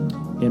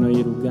Eno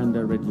ye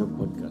Uganda Radio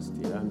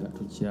Podcast era nga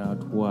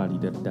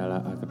tukyatwalira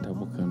ddala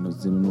akatabo kano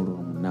Zinunula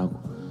Omunaku.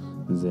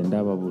 Nze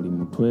ndaba buli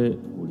mutwe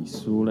buli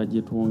ssuula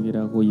gye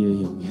twongerako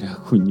yeeyongera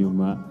ku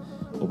nyuma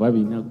oba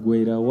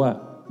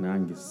binaggweerawa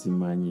nange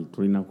simanyi.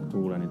 Tulina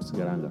kutuula ne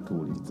tusigala nga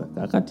tuwuliriza.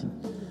 Kaakati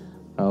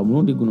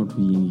omulundi guno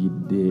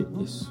tuyingidde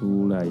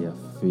essuula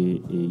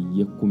yaffe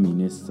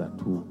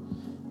ey'e13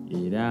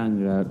 era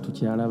nga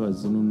tukyalaba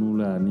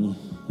Zinunula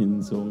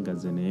n'ensonga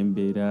ze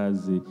n'embeera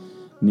ze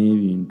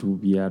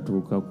n'ebintu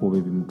byatuukako oba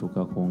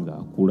ebimutuukako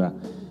ng'akula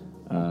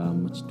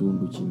mu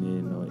kitundu kino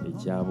eno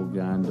ekya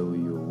Buganda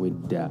oyo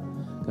ow'edda.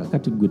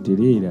 Kaakati gwe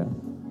tereera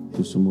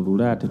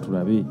tusumulule ate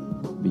tulabe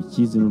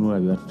biki Zinunula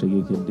bye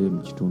batutegekedde mu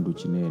kitundu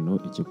kino eno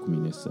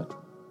eky'e13.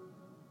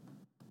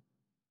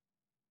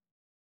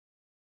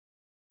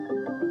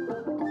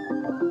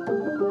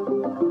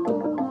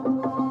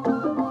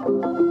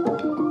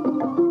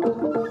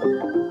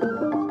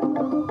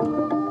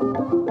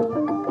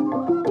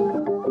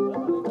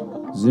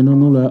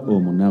 Zinunula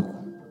Omunaku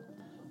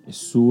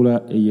essuula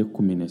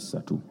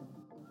ey'e13.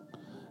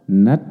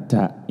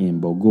 Natta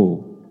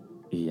Embogo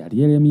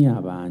Eyali Eremye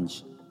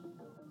Abangi.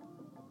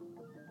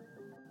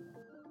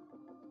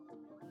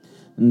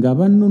 Nga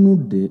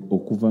bannunudde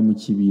okuva mu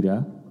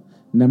kibira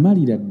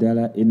namalira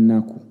ddala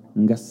ennaku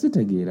nga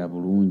sitegeera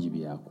bulungi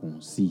bya ku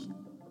nsi.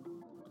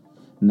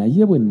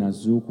 Naye bwe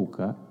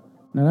nazuukuka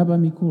nalaba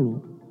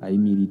mikolo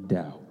ayimiridde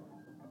awo.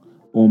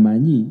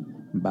 Omanyi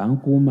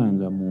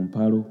bankuumanga mu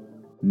mpalo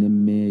ne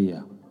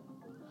mmeeya.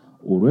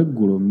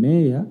 Olw'eggulo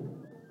mmeeya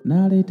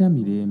n'aleeta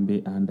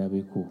Mirembe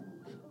andabeko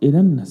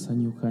era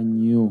nasanyuka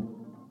nnyo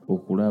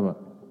okulaba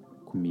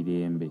ku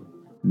Mirembe.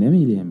 Ne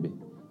Mirembe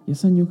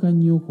yasanyuka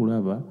nnyo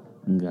okulaba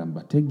nga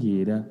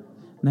mbategeera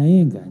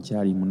naye nga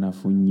nkyali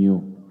munafu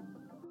nnyo.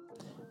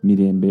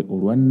 Mirembe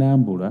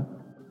olwannambula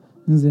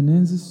nze ne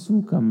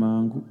nzisuuka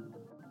mangu.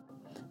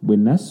 Bwe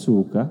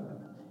nassuuka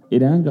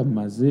era nga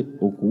mmaze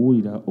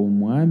okuwulira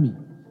omwami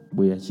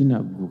bwe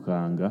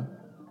yakinaggukanga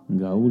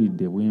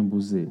ng'awulidde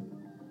bwembuze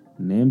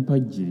ne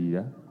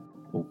mpajjirira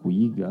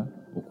okuyiga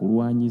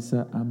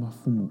okulwanyisa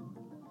amafumu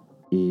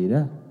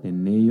era ne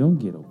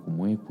neeyongera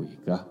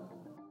okumwekweka.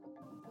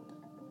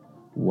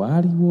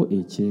 Waaliwo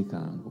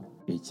ekyekango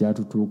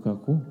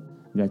ekyatutuukako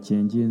nga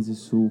kyenje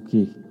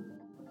nzisuuke,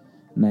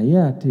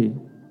 naye ate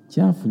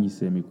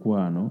kyanfunyisa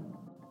emikwano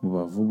mu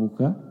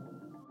bavubuka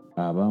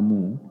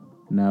abamu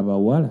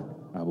n'abawala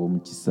ab'omu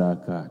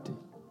kisaakaate.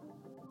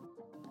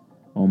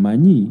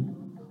 Omanyi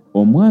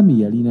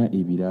omwami yalina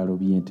ebiraalo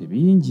by'ente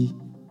bingi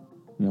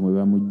nga mwe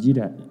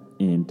bamuggira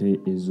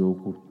ente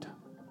ez'okutta.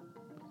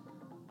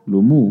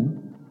 Lumu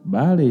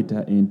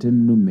baaleeta ente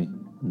ennume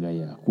nga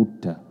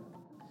yakutta.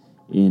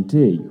 Ente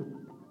eyo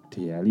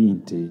teyali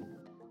nte.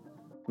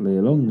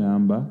 Leero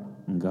ŋŋamba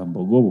nga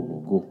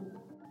mbogobogo.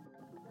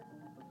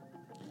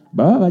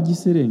 Baba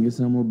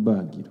bagiserengesa mu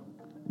bbaagiro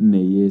ne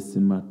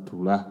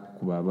yeesimattula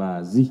ku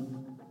babaazi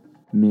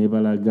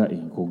n'ebalaga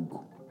enkoggo.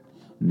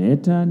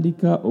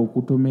 N'etandika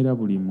okutomera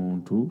buli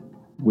muntu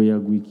gwe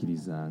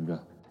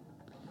yagwikirizanga.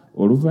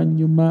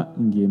 Oluvannyuma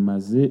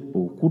ng'emaze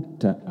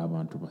okutta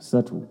abantu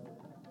 3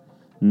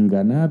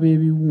 nga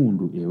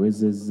n'ab'ebiwundu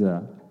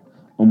ewezezza,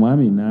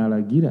 omwami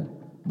n'alagira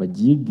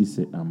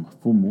bagiyiggise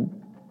amafumu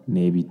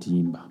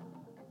n'ebitimba.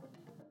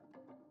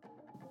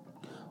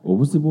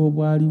 Obuzibu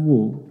obwaliwo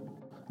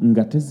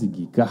nga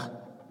tezigika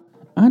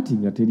anti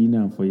nga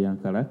terina nfo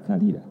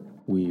yankalakkalira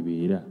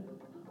weebeera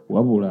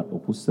wabula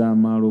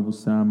okusaamaala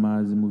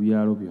obusaamaazi mu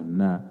byalo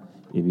byonna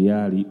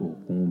ebyali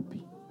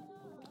okumpi.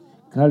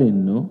 Kale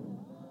nno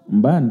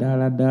mba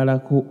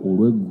ndaaladaalako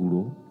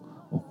olw'eggulo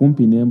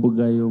okumpi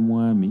n'embuga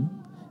y'omwami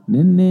ne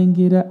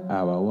nnengera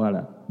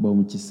abawala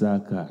b'omu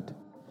kisaakaate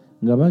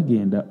nga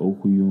bagenda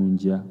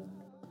okuyunja.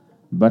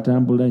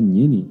 Batambula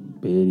nnyini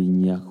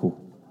beerinnyako.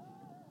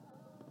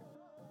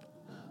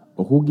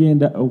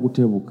 Okugenda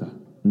okutebuka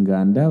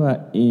nga ndaba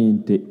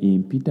ente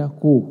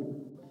empitako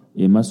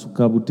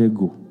emasuka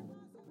butego.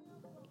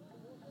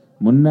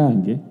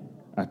 Munnange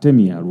ate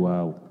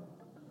myalwawo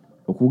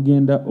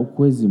okugenda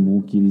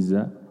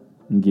okwezimuukiriza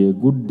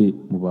ng'egudde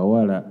mu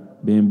bawala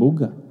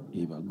b'embuga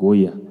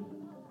ebagoya.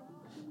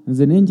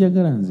 Nze ne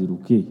njagala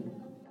nziruke,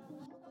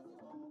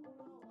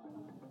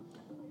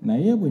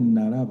 naye bwe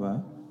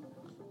nalaba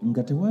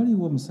nga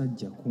tewaliiwo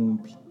musajja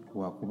kumpi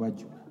wa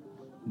kubajuna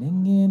ne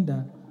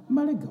ŋŋenda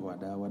male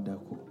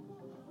gawadaawadako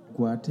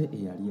gwate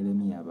eyali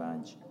Eremye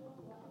Abangi.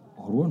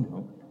 Olwo nno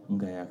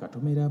nga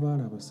yakatomera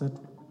abawala 3,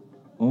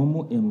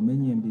 omu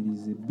emumenye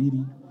embirizi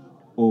 2,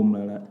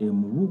 omulala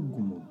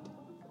emuwuggumudde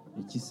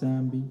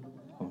ekisambi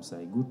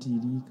omusaayi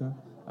gutiiriika,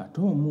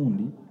 ate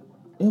omundi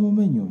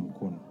emumenye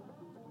omukono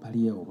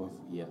bali awo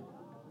bavuya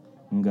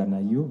nga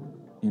nayo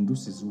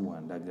endusi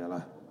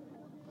ziwandagala.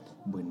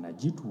 Bwe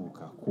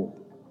nagituukako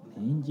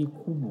ne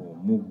ngikuba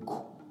omuggo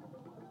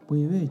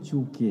bw'eba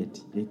ekyuka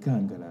eti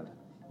ekangalala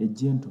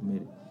ejja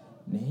entomere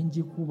ne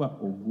ngikuba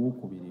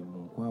ogwokubiri mu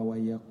nkwawa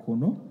ya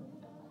kkono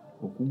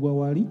okugwa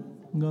wali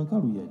nga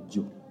nkalu ya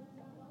jjo.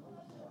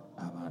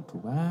 Abantu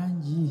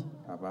bangi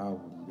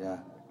abaawulira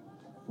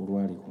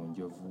olwali ku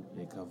njovu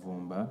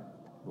ekavumba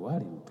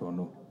lwali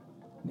lutono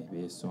ne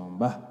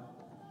beesomba.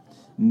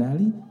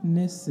 Nali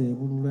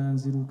nesseebulula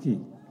nziruke,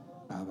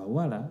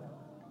 abawala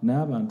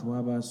n'abantu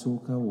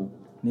abaasookawo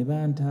ne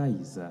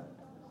bantaayiza,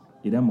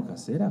 era mu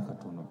kaseera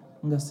katono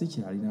nga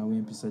sikyalinawo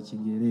empisa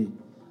kigere,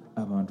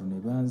 abantu ne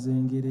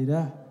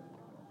banzengerera.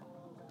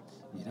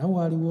 Era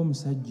waaliwo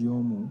omusajja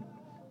omu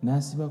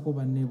n'asibako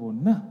banne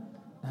bonna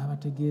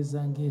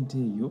n'abategeeza ng'ente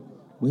eyo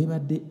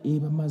bw'ebadde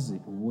ebamaze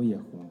obwoya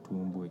ku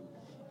ntumbwe,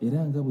 era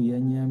nga bwe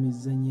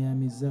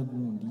yanyaamizza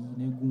gundi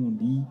ne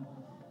gundi,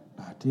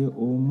 ate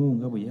omu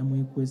nga bwe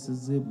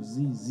yamwekwesezza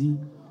ebuziizi,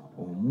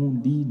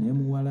 omundi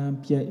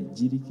n'emuwalampya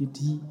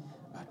ejjirikiti,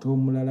 ate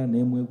omulala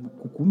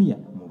n'emwekukumya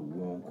mu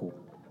luwonko.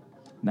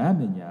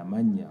 N'amenya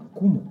amannya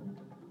nkumu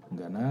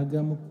nga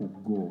n'agamu ku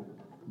go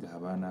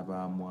g'abaana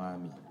ba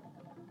mwami.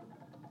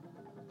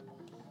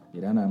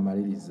 Era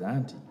n'amaliriza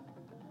nti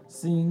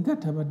singa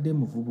tabadde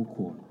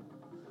muvubuka ono,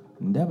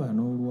 ndaba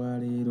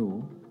n'olwaleero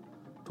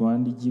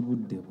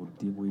twandigibudde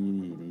budde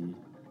bwereere.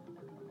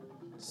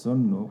 So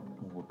nno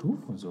mu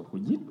butuufu nze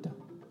okugitta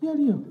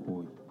yali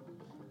ekooye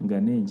nga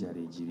n'enjala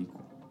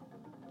egiriko.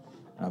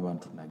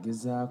 Abantu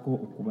nagezaako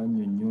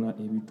okubannyonnyola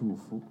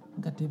ebituufu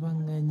nga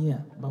tebaŋŋanya,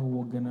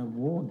 bawogana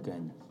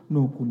buwogganyi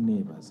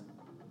n'okunneebaza.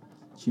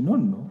 Kino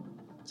nno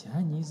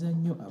kyanyiiza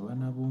nnyo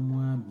abaana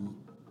b'omwami.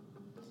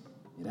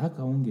 Era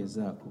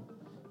akawungeezi ako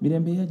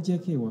Mirembe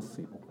yajjako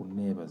ewaffe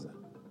okunneebaza,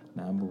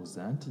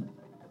 n'ambuuza nti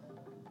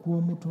kuba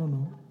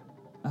omutono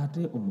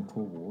ate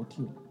omutwe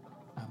bw'otyo,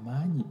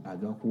 amaanyi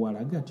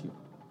agakuwala gatyo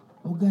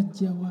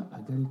ogajjawa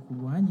agali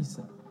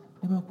kulwanyisa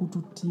ne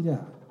bakututtira?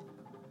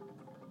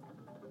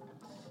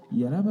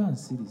 Yalaba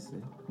nsirise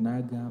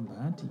n'agamba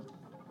nti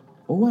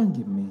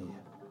owange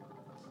mmeeya,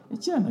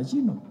 ekyana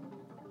kino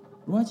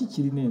lwaki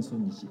kirina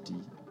ensonyi kiti?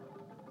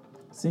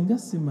 Singa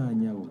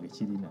simaanyaawo ge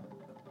kirina,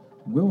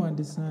 gwe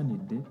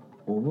wandisaanidde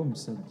oba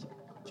omusajja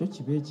kyo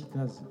kiba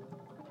ekikazi,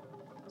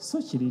 so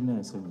kirina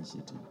ensonyi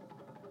kiti.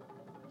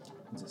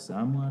 Nze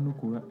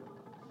saamwanukula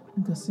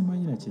nga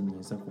simanyi na kye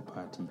nnyinza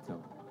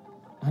kupaatiikawo,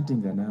 anti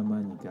nga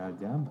n'amaanyi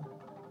g'agamba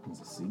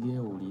nze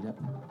sigeewulira.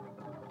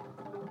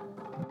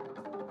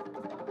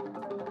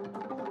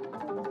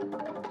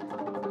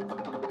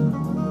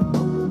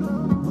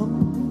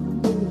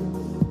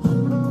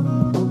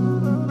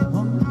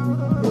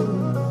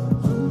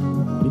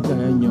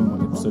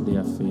 Episode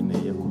yaffe eno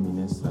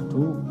ey'13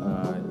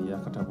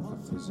 ey'akatabo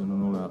kaffe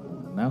Zinunula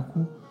Omunaku.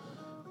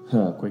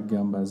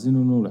 Kwegamba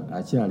Zinunula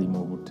akyali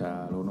mu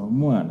butaala, ono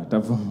omwana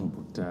tava mu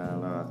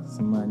butaala,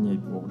 simanyi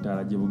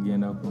obutaala gye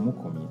bugenda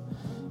kumukomya.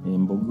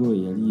 Embogo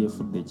eyali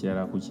yeefudde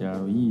ekirala ku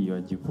kyalo, yiiyo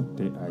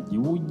agikutte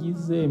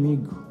agiwujjiza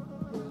emigo,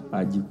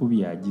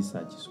 agikubye agisa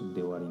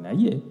akisudde wali.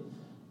 Naye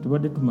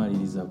tubadde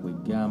tumaliriza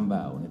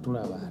kwegamba awo ne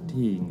tulaba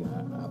ate nga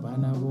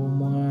abaana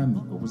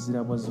b'omwami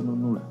obuzira bwa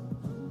Zinunula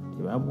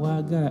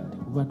tebabwagala,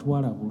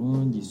 tebubatwala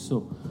bulungi.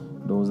 So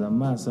ndowooza mu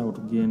maaso awo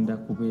tugenda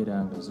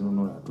kubeera nga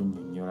Zinunula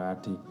atunnyonnyola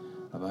ate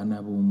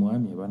abaana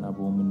b'omwami, abaana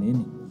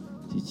b'omunene,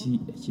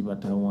 kiki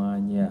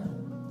ekibatawaanya.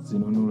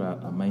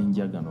 Zinunula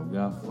amayinja gano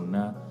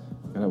gaafuna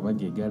oba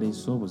ge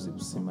galeese obuzibu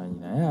simanyi,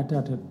 naye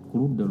ate ku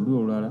ludda luli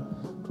olulala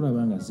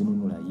tulaba nga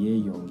Zinunula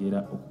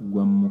yeeyongera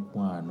okugwa mu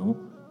mukwano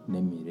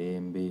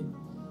n'emirembe.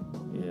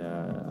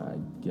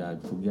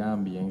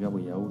 Tugambye nga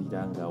bwe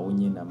yawulira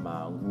ng'awonye na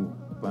mangu,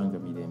 kubanga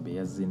Mirembe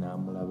yazze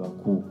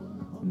n'amulabako.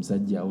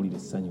 Omusajja awulira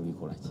essanyu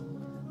likola ki?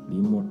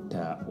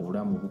 Limutta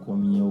obulamu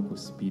bukomyewo ku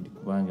sipiidi,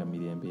 kubanga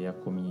Mirembe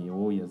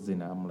yakomyewo, yazze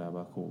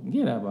n'amulabako.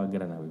 Ng'era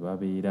abaagalana bwe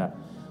babeera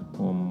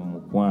mu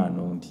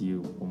mukwano, nti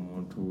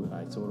omuntu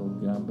asobola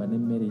okugamba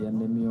n'emmere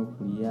yannemye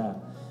okulya,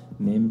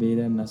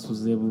 n'embeera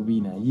nasuze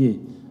bubi, naye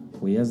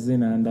bwe yazze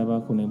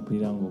n'andabako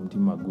n'empulira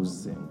ng'omutima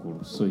guzze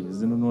enkulu. So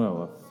Zinunula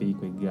waffe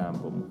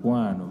kwegamba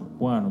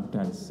omukwano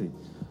gutandise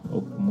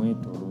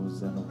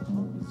okumwetolooza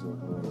n'okumuwuliza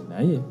obulungi.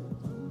 Naye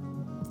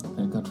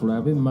leka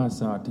tulabe mu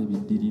maaso ate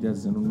ebiddirira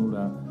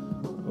Zinunula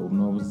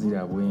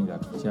n'obuzira bwe nga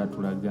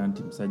tukyatulaga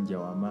nti musajja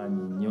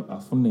w'amaanyi nnyo,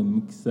 afuna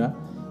emikisa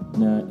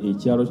na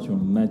ekyalo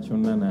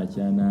kyonna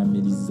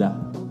n'akyanaamiriza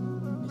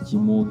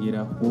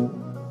nekimwogerako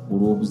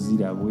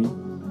olw'obuzira bwe.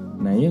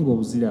 Naye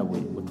ng'obuzira bwe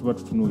bwe tuba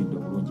tutunuulidde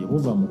obulungi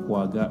buva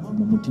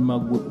mu mutima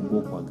gwe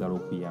ogw'okwagala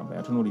okuyamba.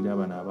 Yatunuulira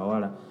abana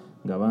abawala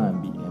nga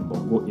bambi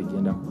embogo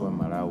egenda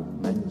kubamalawo,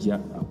 n'ajja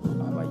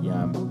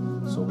abayamba.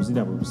 So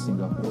obuzira bwe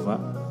businga kuva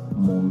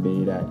mu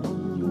mbeera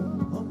eyo.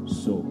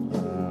 So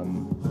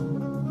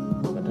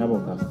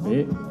katabo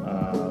kaffe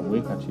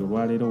bwe kati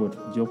olwaleero we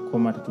tujja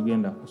okukoma,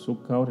 tetugenda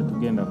kusukkawo,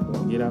 tetugenda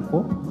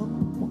kwongerako.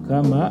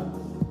 Mukama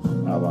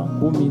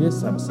abankuumire,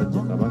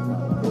 Ssaabasajja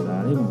Kabaka